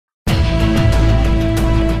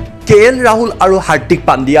KL Rahul আৰু হাৰ্দিক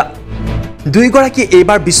পাণ্ডিয়া দুইগৰাকী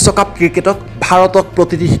এইবাৰ বিশ্বকাপ ক্ৰিকেটক ভাৰতক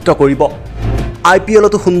প্ৰতিনিধিত্ব কৰিব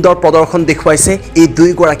IPLতো সুন্দৰ প্ৰদৰ্শন দেখুৱাইছে এই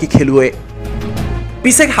দুইগৰাকী খেলুৱৈ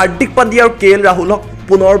পিছে হাৰ্দিক পাণ্ডিয়া আৰু কেএল ৰাহুলক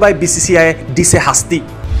পুনৰবাৰ BCCI দিছে শাস্তি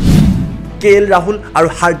কেএল ৰাহুল আৰু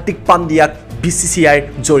হাৰ্দিক পাণ্ডিয়াক BCCI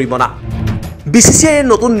জৰিমনা BCCI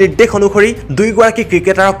নতুন নিৰ্দেশ অনুসৰি দুইগৰাকী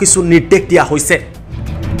ক্ৰিকেটাৰক কিছু নিৰ্দেশ দিয়া হৈছে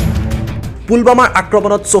পুলৱামাৰ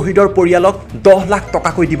আক্ৰমণত শহীদৰ পৰিয়ালক 10 লাখ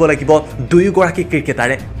টকাকৈ দিব লাগিব দুইগৰাকী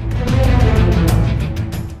ক্ৰিকেটাৰে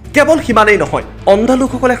কেৱল হিমানেই নহয় অন্ধ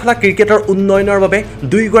লোকসকলে খেলা ক্ৰিকেটৰ উন্নয়নৰ বাবে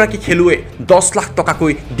দুইগৰাকী খেলুৱৈ 10 লাখ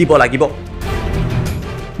টকাকৈ দিব লাগিব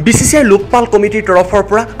BCCI লোকপাল কমিটিৰ তৰফৰ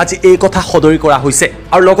পৰা আজি এই কথা সদৰি কৰা হৈছে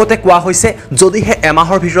আৰু লগতে কোৱা হৈছে যদিহে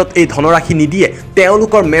এমাহৰ ভিতৰত এই ধনৰাশি নিদিয়ে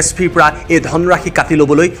তেওঁলোকৰ মেচ ফিৰ পৰা এই ধনৰাশি কাটি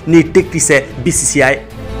ল'বলৈ নিৰ্দেশ দিছে BCCI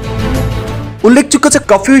উল্লেখযোগ্য যে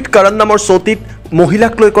কফি উইথ কৰণ নামৰ শ্ব'টিত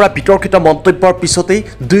মহিলাক লৈ কৰা বিতৰ্কিত মন্তব্যৰ পিছতেই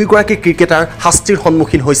দুইগৰাকী ক্ৰিকেটাৰ শাস্তিৰ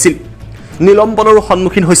সন্মুখীন হৈছিল নিলম্বনৰো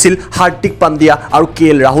সন্মুখীন হৈছিল হাৰ্দিক পাণ্ডিয়া আৰু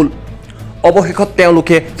কেএল ৰাহুল অৱশেষত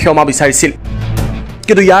তেওঁলোকে ক্ষমা বিচাৰিছিল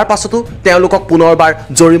কিন্তু ইয়াৰ পাছতো তেওঁলোকক পুনৰবাৰ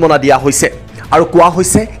জৰিমনা দিয়া হৈছে আৰু কোৱা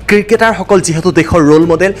হৈছে ক্ৰিকেটাৰসকল যিহেতু দেশৰ ৰোল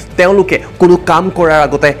মডেল তেওঁলোকে কোনো কাম কৰাৰ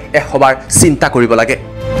আগতে এবাৰ চিন্তা কৰিব লাগে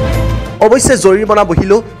অৱশ্যে জৰিমনা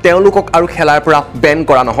বহিলেও তেওঁলোকক আৰু খেলাৰ পৰা বেন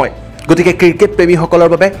কৰা নহয় গতিকে ক্ৰিকেট প্ৰেমীসকলৰ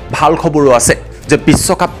বাবে ভাল খবৰো আছে যে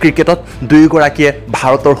বিশ্বকাপ ক্ৰিকেটত দুইগৰাকীয়ে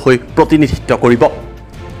ভাৰতৰ হৈ প্ৰতিনিধিত্ব কৰিব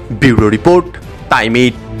ব্যুৰো ৰিপৰ্ট টাইম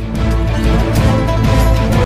 8